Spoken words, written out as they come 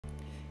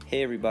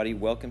Hey everybody,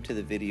 welcome to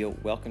the video,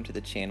 welcome to the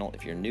channel.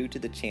 If you're new to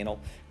the channel,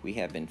 we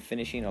have been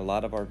finishing a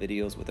lot of our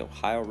videos with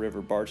Ohio River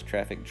barge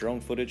traffic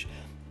drone footage.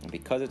 And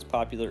because it's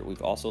popular,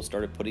 we've also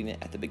started putting it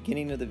at the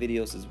beginning of the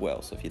videos as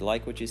well. So if you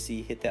like what you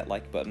see, hit that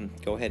like button,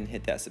 go ahead and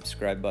hit that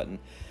subscribe button.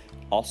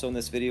 Also in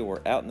this video,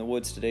 we're out in the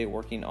woods today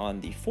working on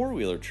the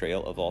four-wheeler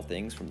trail of all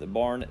things, from the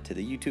barn to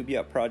the YouTube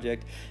Yacht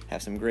project.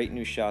 Have some great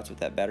new shots with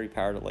that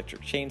battery-powered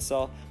electric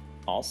chainsaw.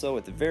 Also,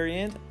 at the very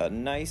end, a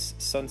nice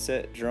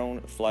sunset drone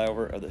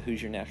flyover of the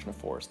Hoosier National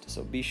Forest.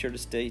 So be sure to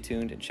stay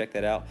tuned and check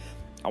that out.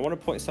 I want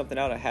to point something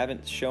out I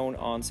haven't shown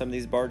on some of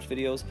these barge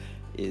videos,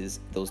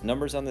 is those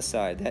numbers on the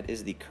side. That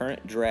is the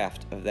current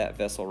draft of that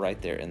vessel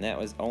right there, and that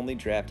was only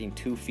drafting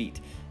 2 feet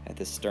at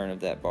the stern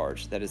of that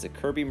barge. That is a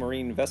Kirby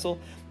Marine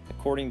vessel.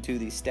 According to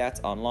the stats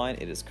online,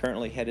 it is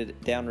currently headed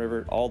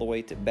downriver all the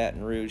way to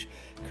Baton Rouge.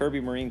 Kirby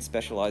Marine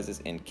specializes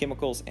in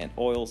chemicals and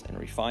oils and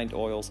refined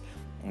oils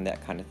and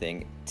that kind of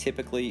thing.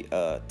 Typically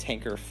a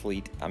tanker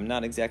fleet. I'm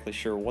not exactly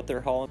sure what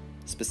they're hauling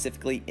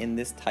specifically in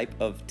this type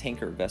of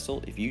tanker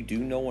vessel. If you do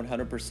know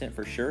 100%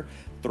 for sure,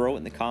 throw it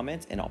in the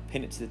comments and I'll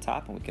pin it to the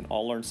top and we can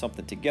all learn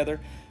something together.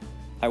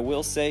 I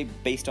will say,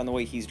 based on the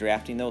way he's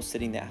drafting though,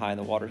 sitting that high in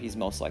the water, he's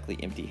most likely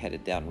empty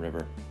headed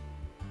downriver.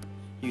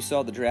 You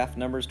saw the draft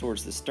numbers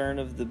towards the stern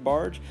of the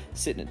barge,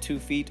 sitting at 2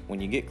 feet. When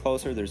you get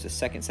closer, there's a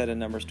second set of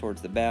numbers towards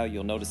the bow.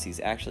 You'll notice he's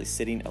actually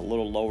sitting a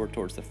little lower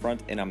towards the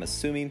front, and I'm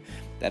assuming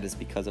that is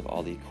because of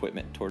all the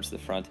equipment towards the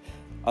front.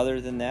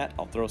 Other than that,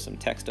 I'll throw some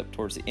text up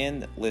towards the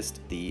end that lists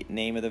the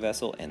name of the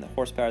vessel and the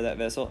horsepower of that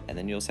vessel, and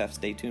then you'll just have to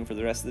stay tuned for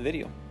the rest of the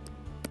video.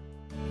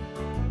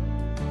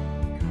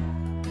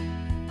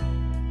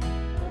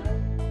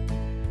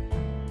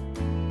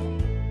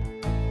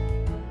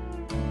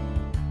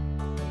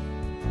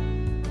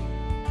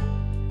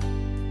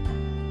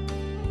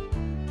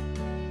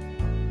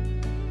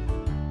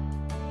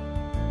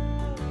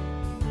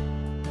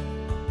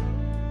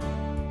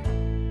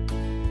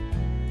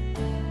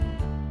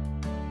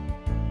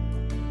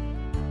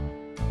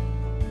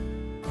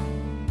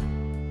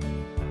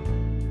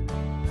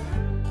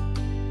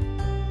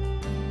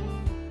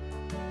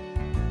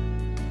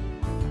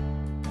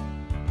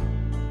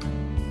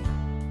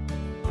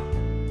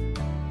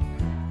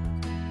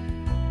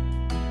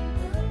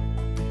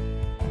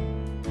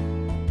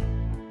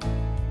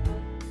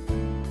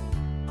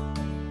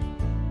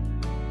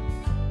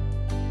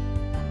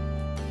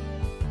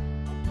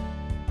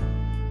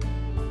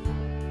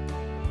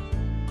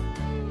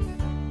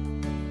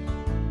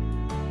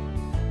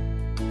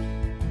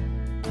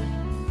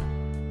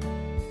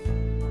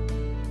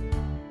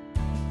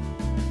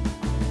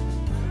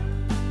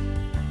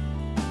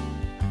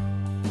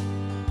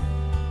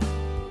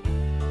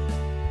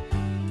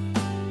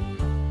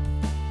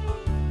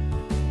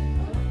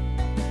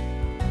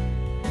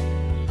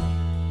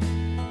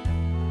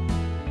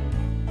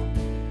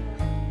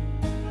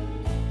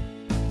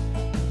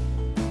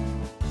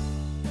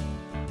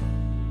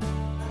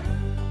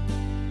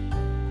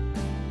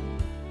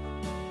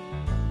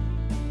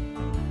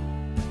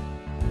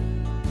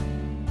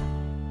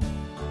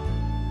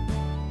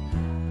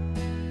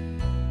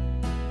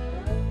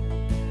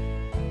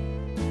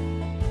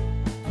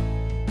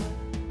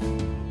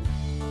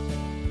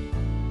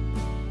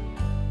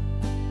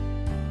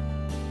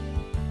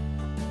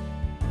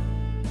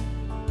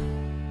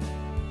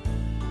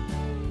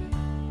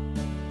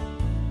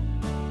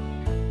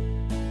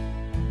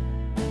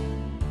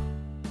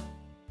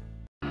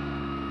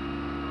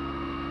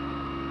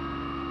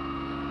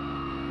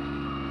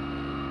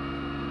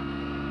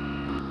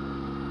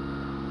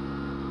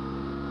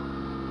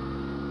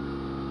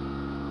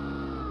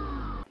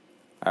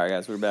 Alright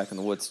guys, we're back in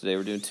the woods today.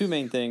 We're doing two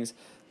main things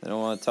that I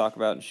want to talk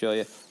about and show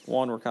you.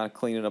 One, we're kind of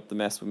cleaning up the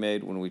mess we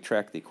made when we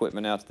tracked the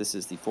equipment out. This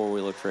is the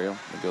four-wheeler trail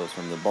that goes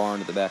from the barn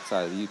to the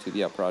backside of the YouTube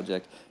Yacht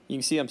project. You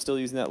can see I'm still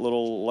using that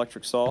little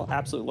electric saw.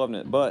 Absolutely loving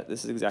it, but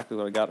this is exactly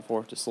what I got it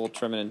for. Just a little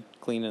trimming and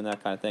cleaning and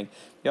that kind of thing.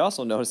 You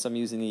also notice I'm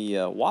using the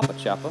Wappa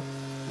Chappa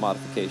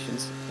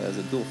modifications as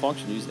a dual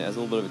function, using it as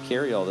a little bit of a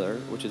carry-all there,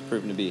 which has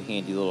proven to be a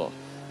handy little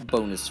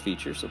bonus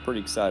feature, so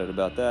pretty excited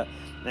about that.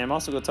 And I'm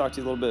also going to talk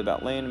to you a little bit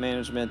about land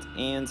management,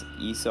 and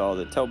you saw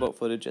the towboat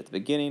footage at the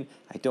beginning.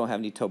 I don't have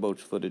any towboat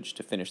footage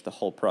to finish the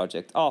whole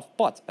project off,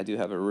 but I do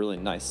have a really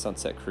nice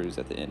sunset cruise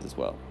at the end as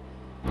well.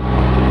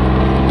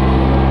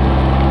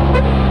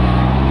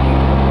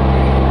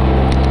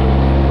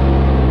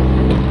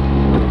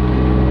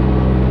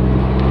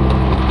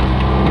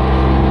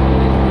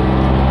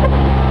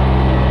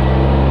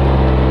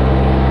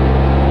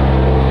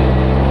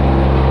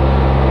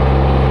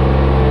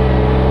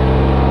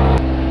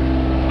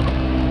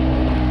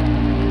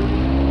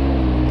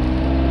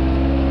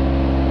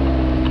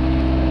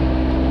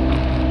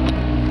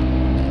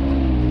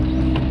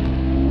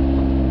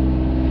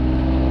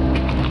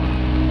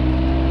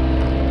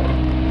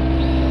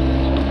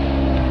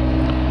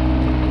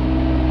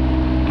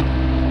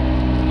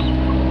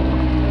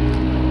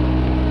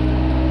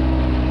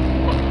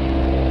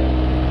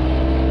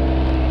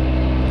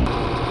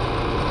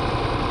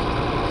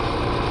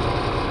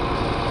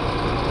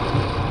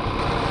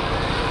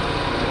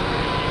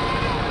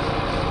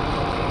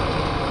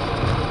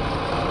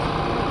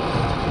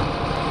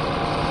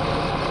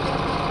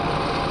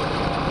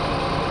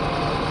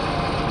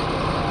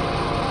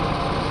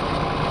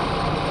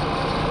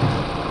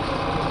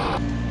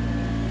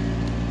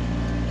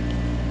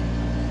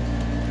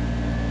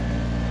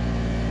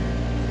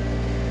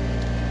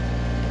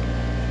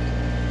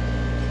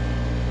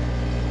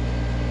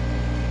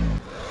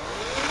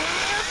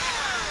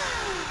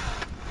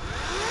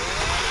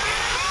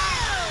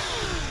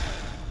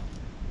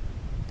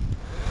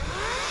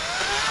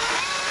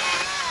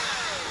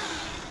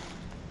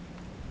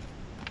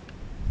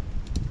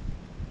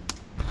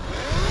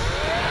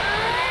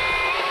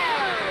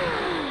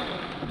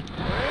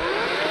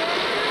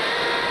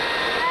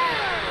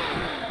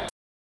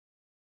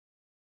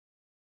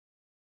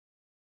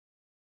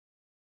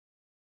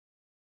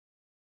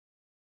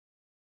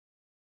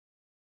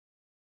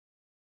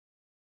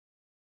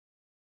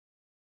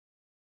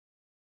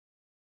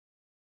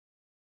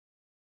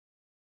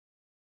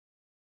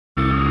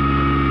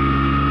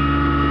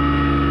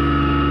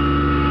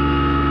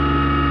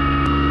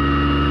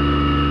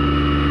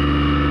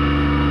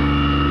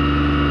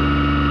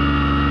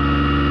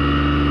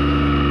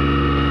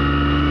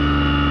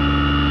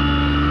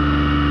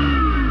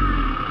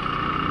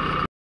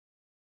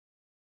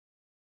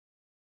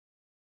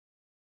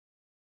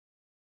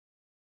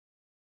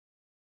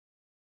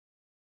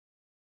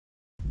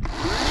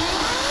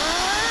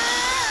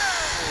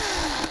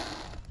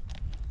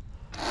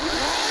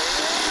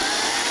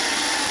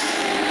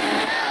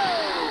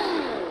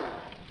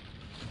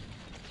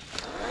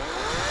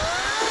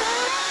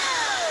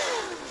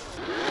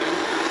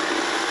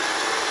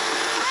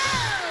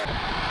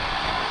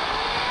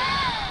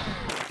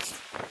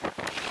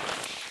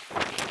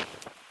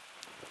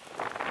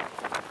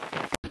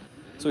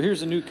 So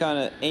here's a new kind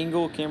of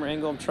angle, camera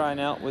angle I'm trying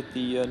out with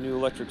the new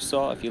electric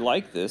saw. If you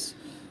like this,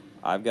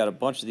 I've got a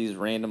bunch of these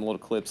random little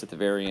clips at the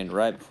very end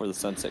right before the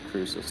sunset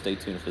cruise, so stay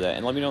tuned for that.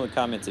 And let me know in the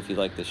comments if you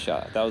like this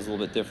shot. I thought it was a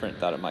little bit different,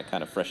 thought it might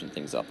kind of freshen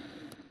things up.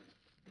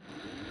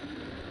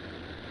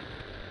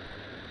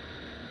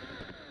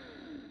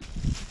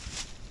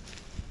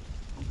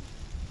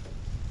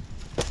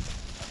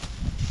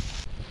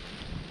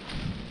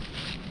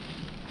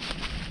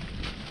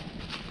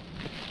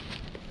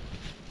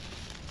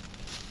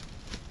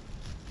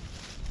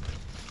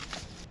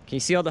 Can you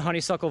see all the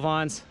honeysuckle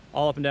vines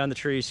all up and down the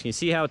trees? Can you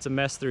see how it's a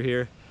mess through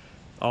here?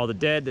 All the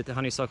dead that the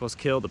honeysuckle's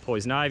killed, the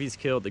poison ivy's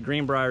killed, the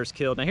greenbrier's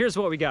killed. Now here's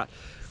what we got.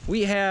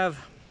 We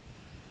have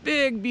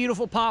big,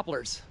 beautiful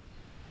poplars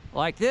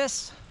like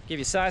this. Give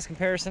you a size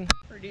comparison.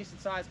 Pretty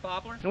decent sized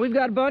poplar. And we've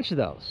got a bunch of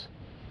those.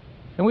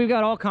 And we've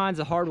got all kinds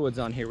of hardwoods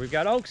on here. We've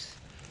got oaks,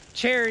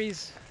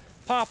 cherries,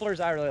 poplars.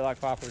 I really like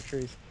poplar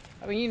trees.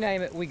 I mean, you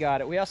name it, we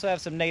got it. We also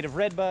have some native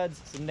redbuds,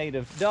 some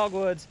native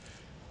dogwoods,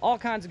 all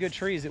kinds of good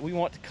trees that we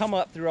want to come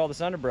up through all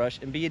this underbrush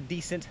and be a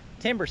decent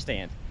timber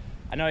stand.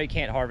 I know you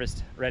can't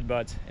harvest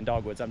redbuds and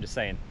dogwoods, I'm just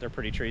saying, they're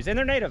pretty trees and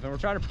they're native and we're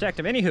trying to protect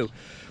them. Anywho,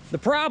 the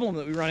problem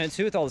that we run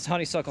into with all this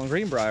honeysuckle and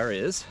greenbrier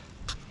is,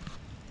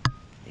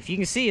 if you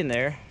can see in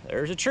there,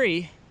 there's a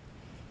tree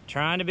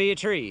trying to be a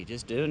tree,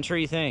 just doing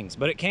tree things,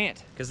 but it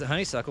can't because the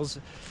honeysuckle's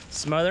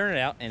smothering it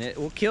out and it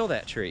will kill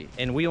that tree.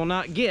 And we will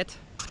not get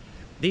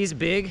these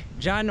big,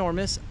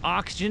 ginormous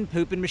oxygen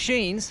pooping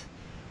machines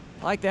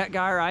like that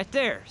guy right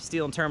there.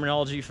 Stealing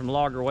terminology from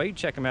Logger Wade.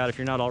 Check him out if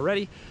you're not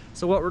already.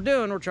 So what we're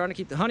doing, we're trying to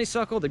keep the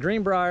honeysuckle, the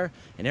greenbrier,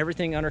 and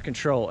everything under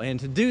control. And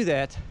to do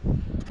that,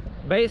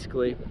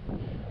 basically,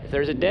 if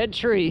there's a dead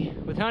tree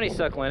with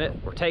honeysuckle in it,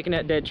 we're taking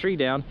that dead tree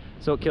down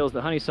so it kills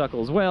the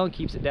honeysuckle as well and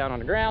keeps it down on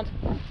the ground.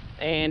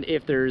 And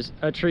if there's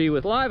a tree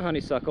with live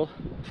honeysuckle,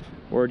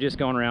 we're just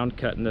going around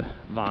cutting the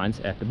vines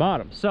at the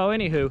bottom. So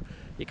anywho,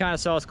 you kind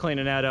of saw us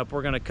cleaning that up.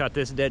 We're gonna cut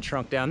this dead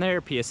trunk down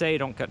there. PSA,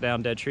 don't cut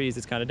down dead trees,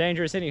 it's kind of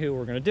dangerous. Anywho,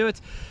 we're gonna do it.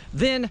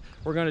 Then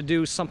we're gonna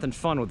do something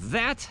fun with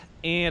that.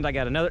 And I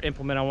got another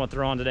implement I want to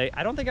throw on today.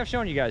 I don't think I've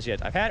shown you guys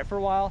yet. I've had it for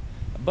a while.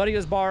 A buddy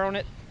was borrowing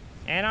it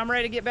and I'm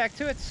ready to get back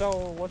to it.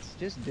 So let's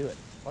just do it.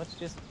 Let's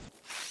just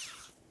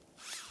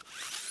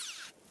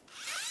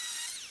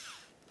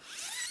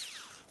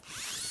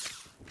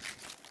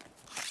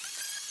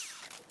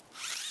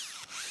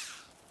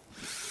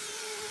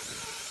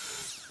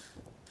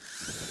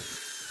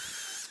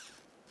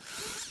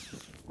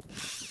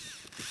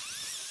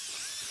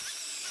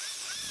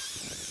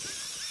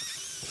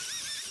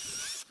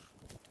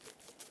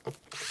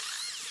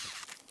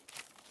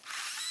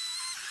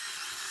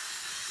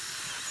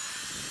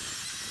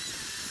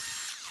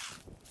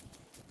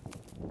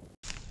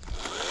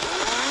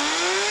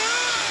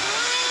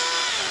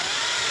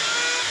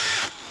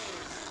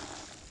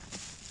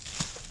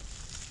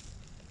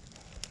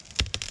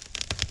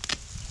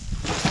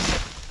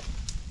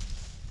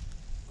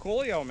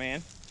coolio,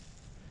 man.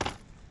 All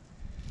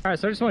right,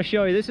 so I just want to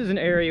show you, this is an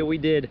area we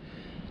did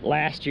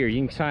last year. You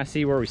can kind of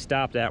see where we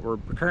stopped at. We're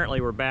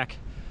back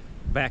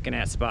in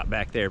that spot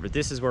back there, but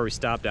this is where we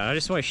stopped at. I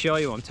just want to show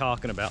you what I'm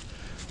talking about.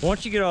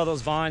 Once you get all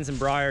those vines and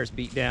briars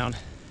beat down,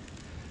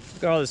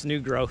 look at all this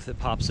new growth that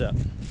pops up.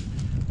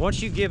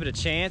 Once you give it a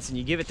chance and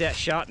you give it that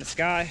shot in the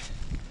sky,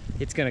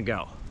 it's gonna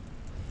go.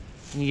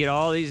 And you get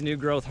all these new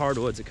growth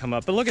hardwoods that come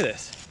up. But look at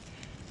this.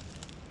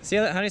 See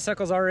how that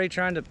honeysuckle's already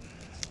trying to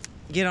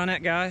get on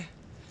that guy?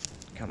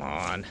 Come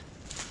on.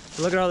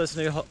 So look at all this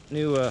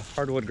new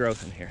hardwood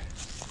growth in here.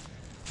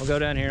 We'll go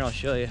down here and I'll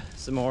show you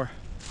some more.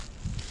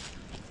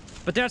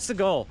 But that's the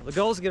goal. The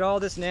goal is to get all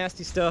this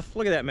nasty stuff.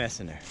 Look at that mess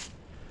in there.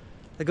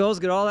 The goal is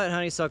to get all that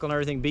honeysuckle and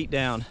everything beat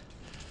down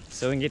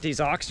so we can get these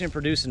oxygen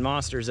producing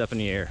monsters up in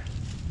the air.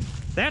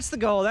 That's the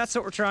goal. That's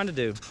what we're trying to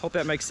do. Hope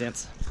that makes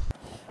sense.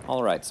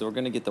 All right, so we're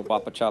going to get the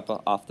Wappa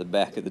Choppa off the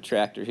back of the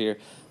tractor here.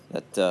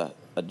 That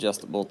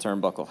adjustable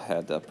turnbuckle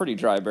had a pretty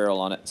dry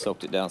barrel on it,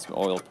 soaked it down some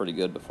oil pretty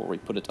good before we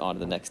put it onto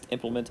the next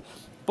implement.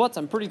 But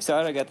I'm pretty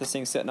excited. I got this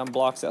thing sitting on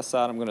blocks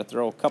outside. I'm going to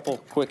throw a couple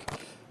quick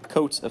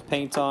coats of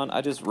paint on. I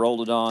just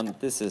rolled it on.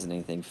 This isn't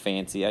anything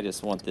fancy. I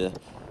just want the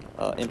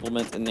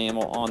implement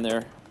enamel on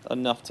there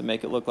enough to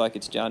make it look like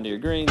it's John Deere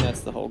green.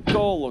 That's the whole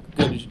goal. Look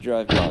good as you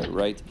drive by,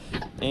 right?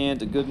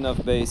 And a good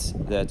enough base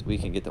that we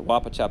can get the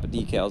Wappa Choppa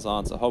decals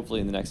on. So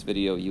hopefully in the next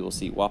video you will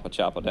see Wappa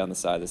Choppa down the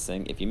side of this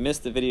thing. If you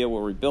missed the video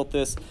where we built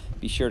this,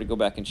 be sure to go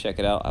back and check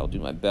it out. I will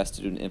do my best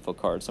to do an info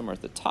card somewhere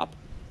at the top.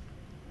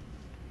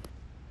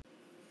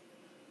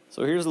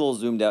 So here's a little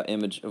zoomed out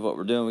image of what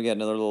we're doing. We got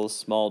another little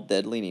small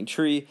dead leaning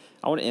tree.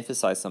 I want to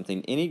emphasize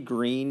something. Any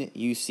green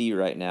you see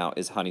right now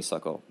is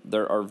honeysuckle.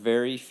 There are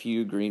very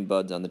few green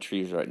buds on the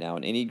trees right now,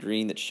 and any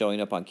green that's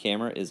showing up on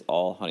camera is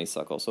all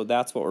honeysuckle. So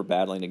that's what we're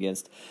battling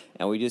against,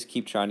 and we just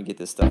keep trying to get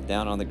this stuff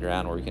down on the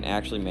ground where we can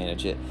actually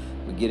manage it.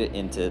 We get it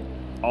into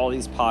all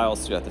these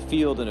piles throughout the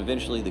field, and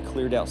eventually the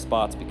cleared out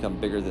spots become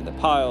bigger than the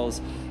piles,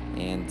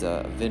 and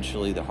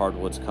eventually the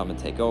hardwoods come and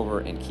take over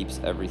and keeps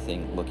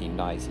everything looking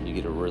nice, and you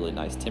get a really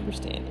nice timber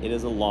stand. It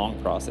is a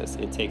long process.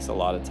 It takes a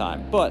lot of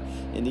time, but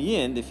in the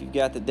end, if you've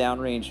got the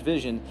downrange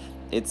vision,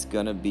 it's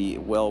gonna be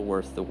well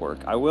worth the work.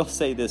 I will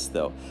say this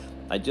though,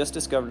 I just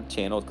discovered a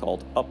channel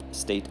called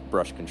Upstate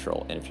Brush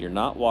Control, and if you're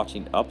not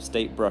watching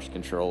Upstate Brush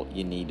Control,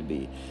 you need to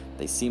be.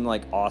 They seem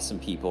like awesome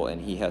people,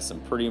 and he has some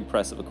pretty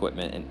impressive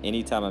equipment, and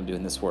anytime I'm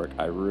doing this work,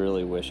 I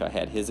really wish I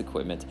had his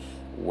equipment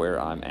where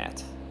I'm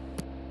at.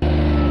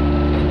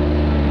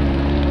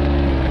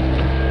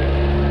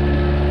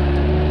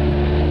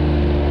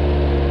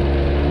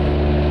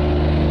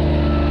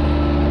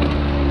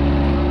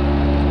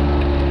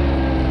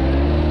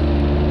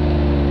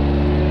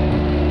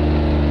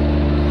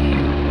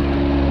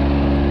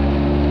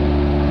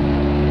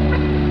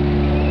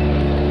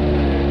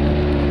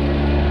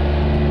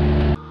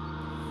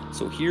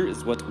 So here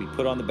is what we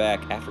put on the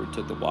back after we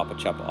took the Wappa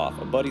Choppa off.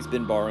 A buddy's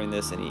been borrowing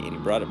this, and he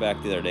brought it back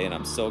the other day, and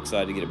I'm so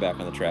excited to get it back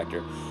on the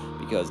tractor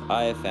because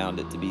I have found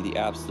it to be the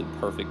absolute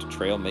perfect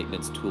trail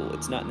maintenance tool.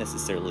 It's not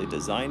necessarily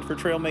designed for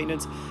trail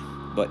maintenance,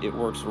 but it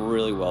works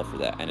really well for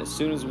that. And as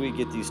soon as we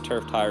get these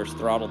turf tires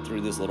throttled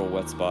through this little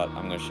wet spot,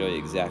 I'm going to show you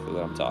exactly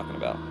what I'm talking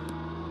about.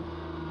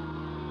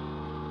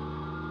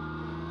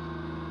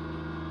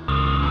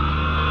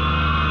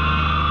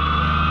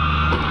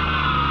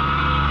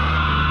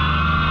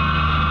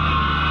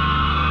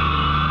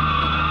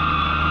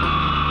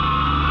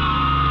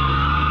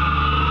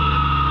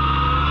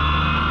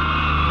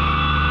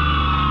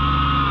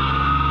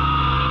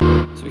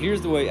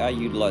 Here's the way I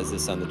utilize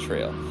this on the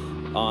trail.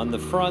 On the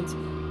front,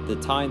 the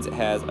tines it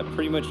has, I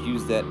pretty much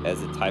use that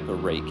as a type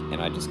of rake, and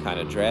I just kind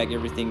of drag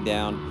everything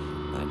down.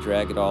 I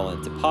drag it all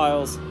into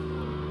piles,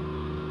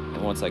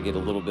 and once I get a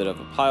little bit of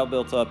a pile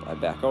built up, I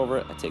back over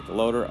it, I take the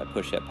loader, I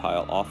push that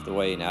pile off the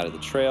way and out of the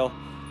trail,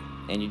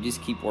 and you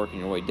just keep working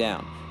your way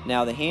down.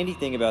 Now the handy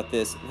thing about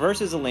this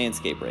versus a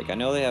landscape rake, I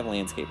know they have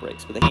landscape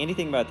rakes, but the handy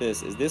thing about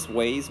this is this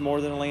weighs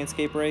more than a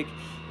landscape rake,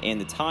 and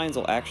the tines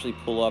will actually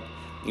pull up.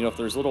 You know, if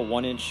there's little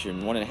 1 inch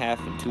and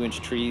 1.5 and 2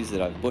 inch trees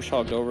that I've bush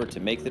hogged over to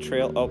make the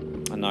trail, oh,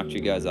 I knocked you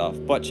guys off,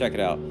 but check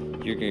it out.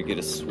 You're gonna get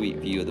a sweet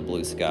view of the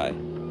blue sky.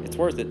 It's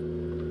worth it.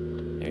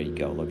 There you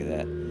go, look at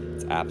that.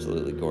 It's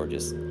absolutely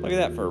gorgeous. Look at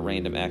that for a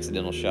random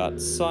accidental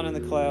shot. Sun in the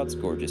clouds,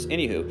 gorgeous.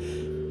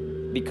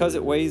 Anywho, because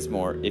it weighs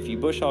more, if you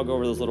bush hog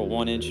over those little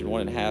 1 inch and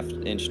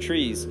 1.5 inch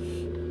trees,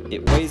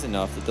 it weighs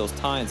enough that those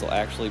tines will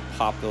actually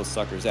pop those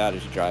suckers out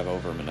as you drive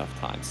over them enough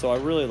times. So I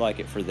really like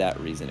it for that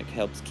reason. It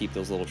helps keep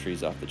those little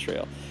trees off the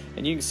trail.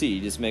 And you can see,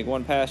 you just make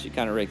one pass, you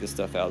kind of rake this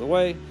stuff out of the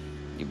way,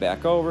 you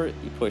back over it,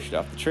 you push it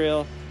off the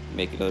trail, you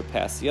make another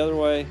pass the other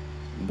way,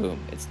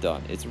 boom, it's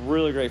done. It's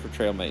really great for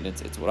trail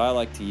maintenance. It's what I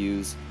like to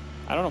use.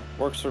 I don't know,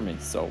 works for me,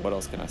 so what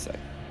else can I say?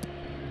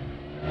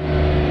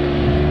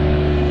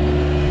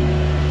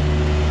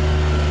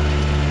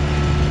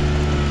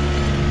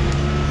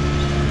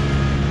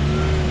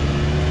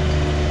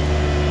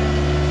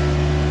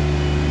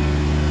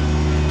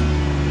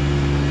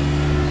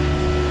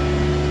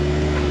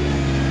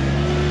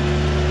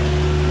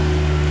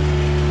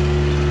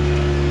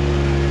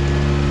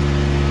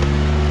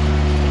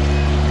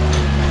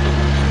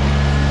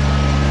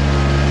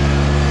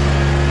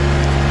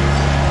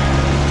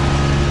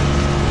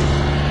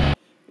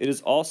 It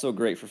is also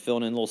great for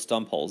filling in little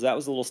stump holes. That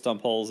was a little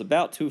stump holes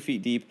about 2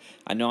 feet deep.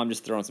 I know I'm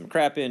just throwing some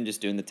crap in, just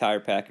doing the tire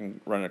pack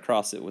and running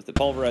across it with the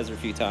pulverizer a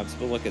few times,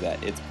 but look at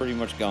that. It's pretty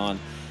much gone.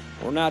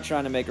 We're not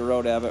trying to make a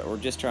road of it. We're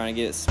just trying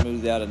to get it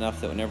smoothed out enough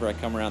that whenever I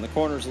come around the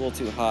corners a little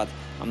too hot,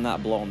 I'm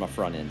not blowing my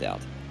front end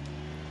out.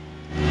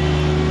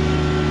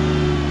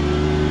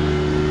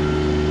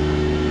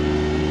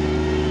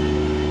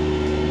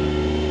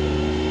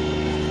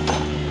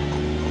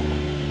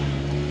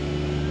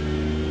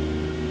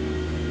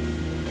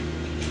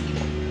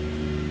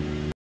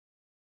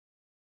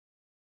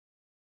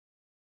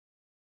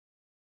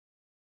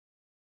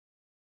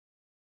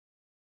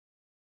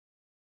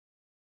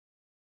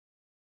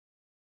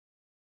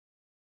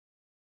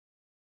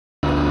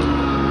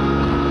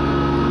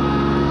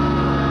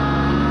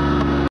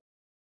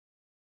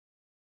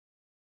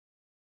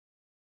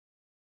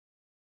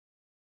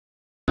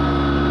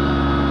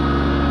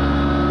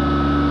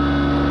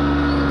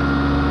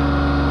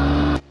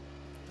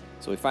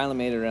 So we finally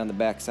made it around the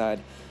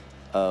backside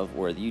of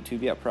where the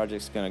YouTube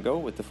project's going to go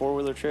with the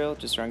four-wheeler trail.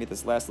 Just trying to get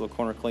this last little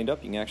corner cleaned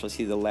up. You can actually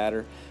see the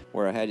ladder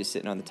where I had you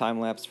sitting on the time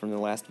lapse from the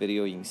last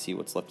video. You can see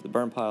what's left of the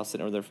burn pile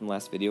sitting over there from the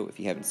last video. If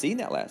you haven't seen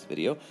that last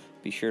video,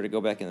 be sure to go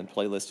back in the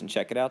playlist and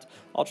check it out.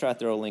 I'll try to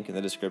throw a link in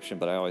the description,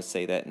 but I always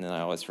say that and then I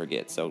always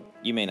forget. So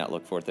you may not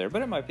look for it there,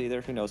 but it might be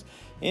there. Who knows?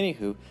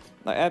 Anywho,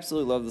 I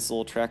absolutely love this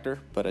little tractor,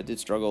 but I did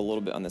struggle a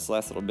little bit on this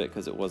last little bit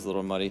because it was a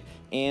little muddy.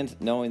 And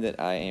knowing that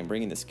I am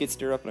bringing the skid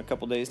steer up in a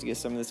couple days to get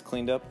some of this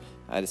cleaned up,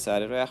 I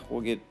decided,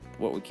 we'll get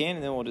what we can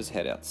and then we'll just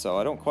head out. So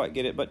I don't quite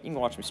get it, but you can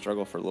watch me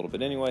struggle for a little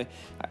bit anyway.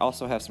 I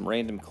also have some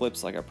random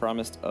clips, like I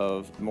promised,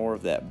 of more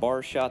of that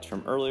bar shots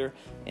from earlier,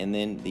 and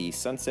then the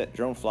sunset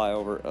drone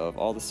flyover of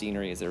all the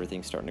scenery as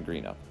everything's starting to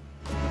green up.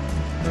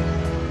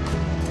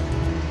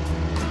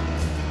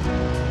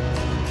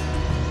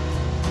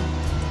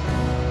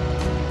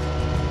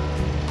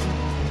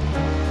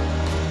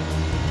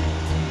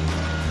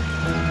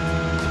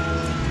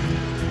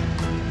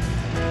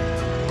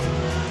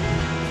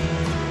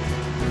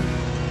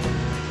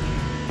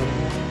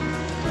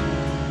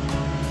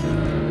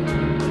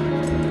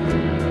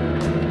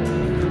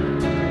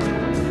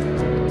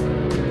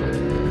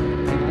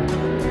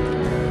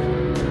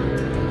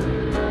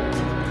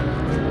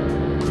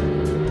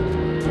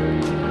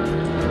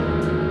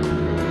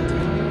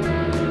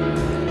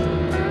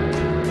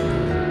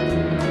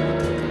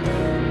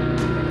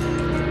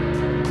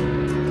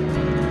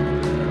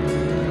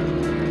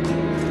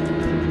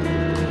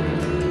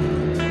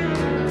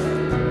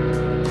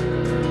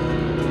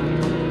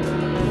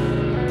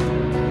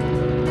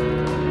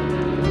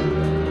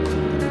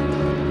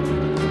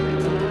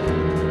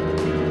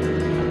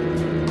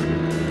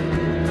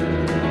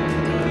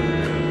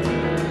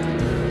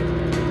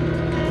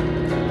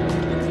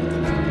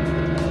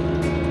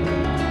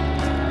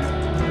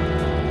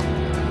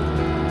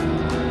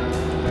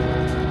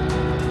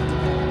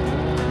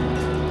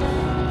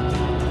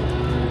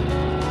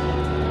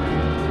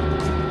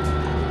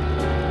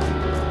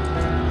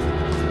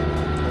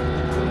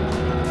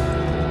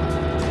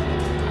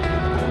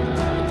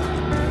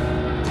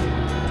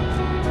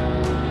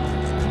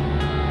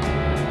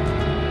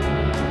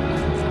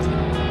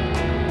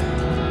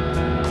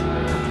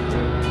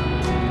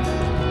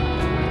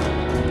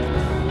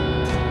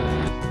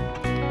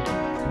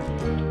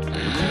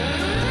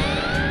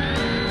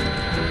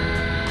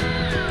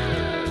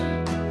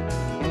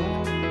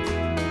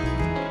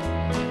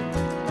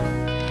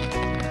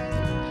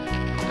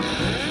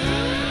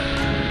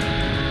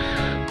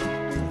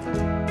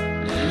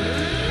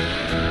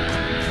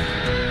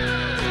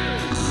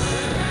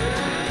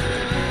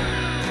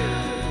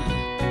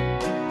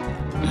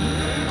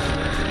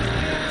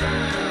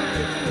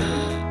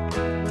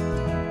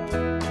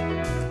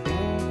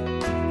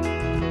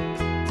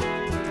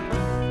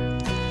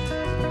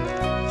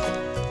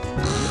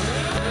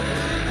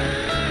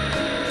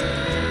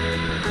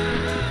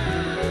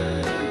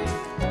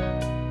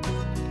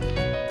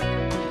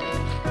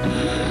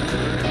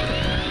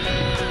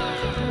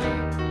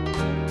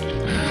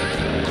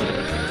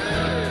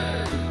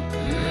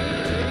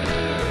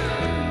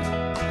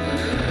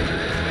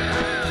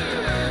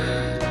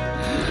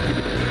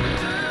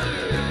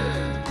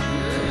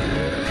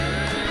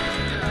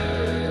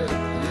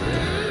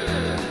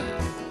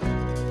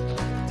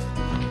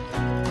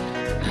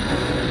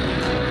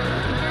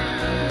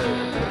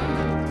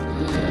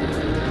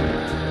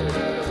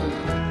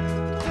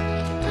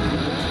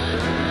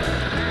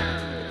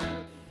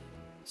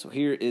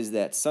 here is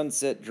that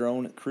sunset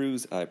drone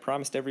cruise I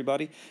promised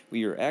everybody.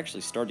 We are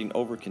actually starting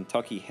over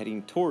Kentucky,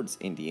 heading towards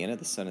Indiana.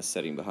 The sun is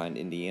setting behind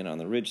Indiana on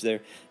the ridge there.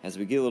 As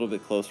we get a little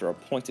bit closer, I'll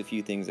point a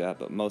few things out,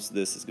 but most of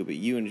this is going to be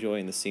you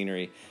enjoying the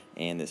scenery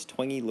and this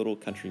twangy little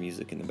country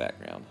music in the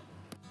background.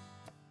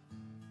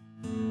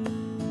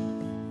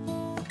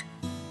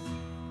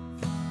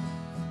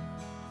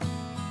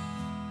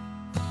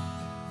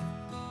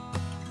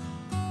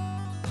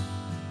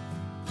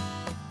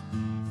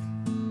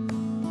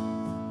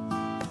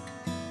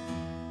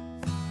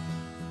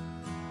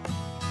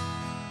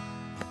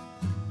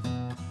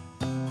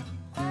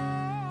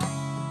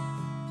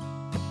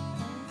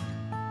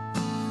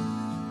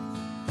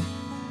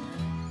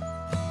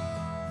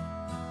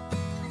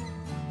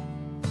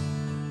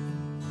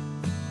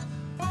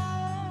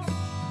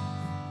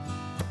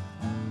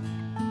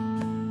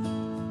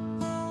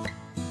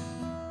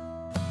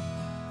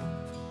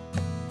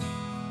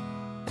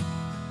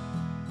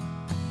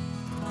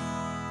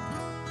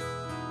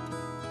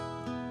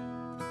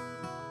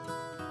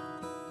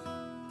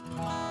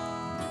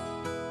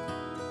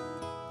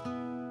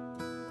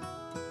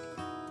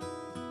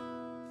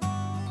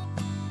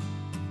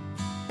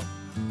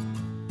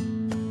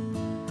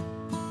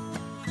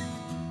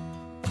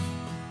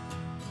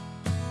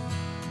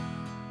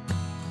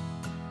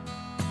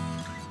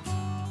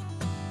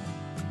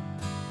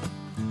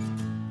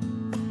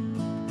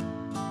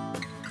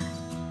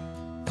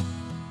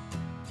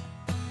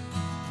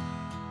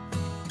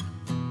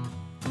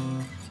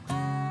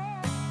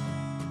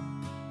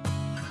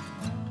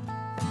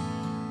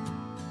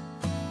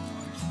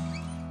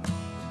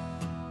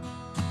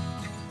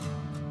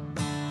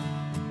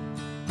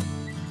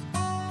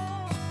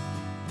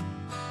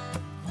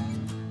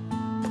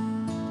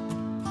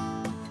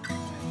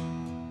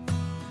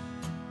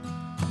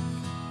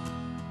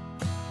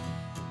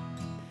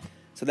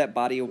 So that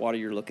body of water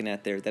you're looking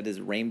at there, that is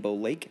Rainbow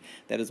Lake.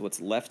 That is what's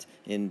left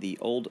in the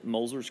old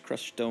Moser's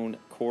crushed stone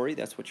quarry.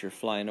 That's what you're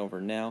flying over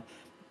now.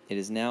 It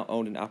is now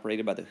owned and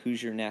operated by the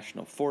Hoosier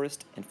National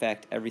Forest. In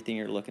fact, everything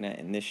you're looking at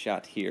in this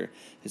shot here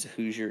is a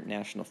Hoosier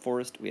National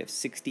Forest. We have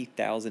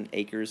 60,000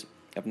 acres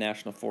of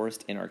national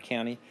forest in our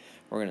county.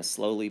 We're going to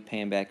slowly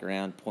pan back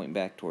around, point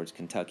back towards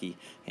Kentucky,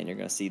 and you're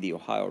going to see the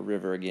Ohio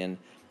River again.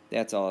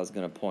 That's all I was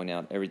going to point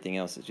out. Everything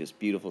else is just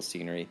beautiful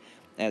scenery.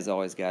 As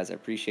always, guys, I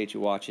appreciate you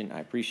watching. I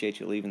appreciate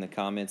you leaving the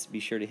comments. Be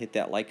sure to hit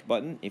that like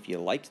button if you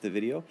liked the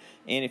video.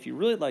 And if you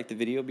really liked the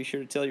video, be sure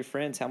to tell your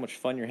friends how much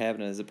fun you're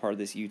having as a part of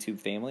this YouTube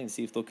family and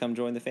see if they'll come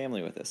join the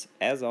family with us.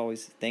 As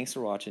always, thanks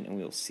for watching, and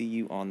we will see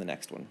you on the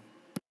next one.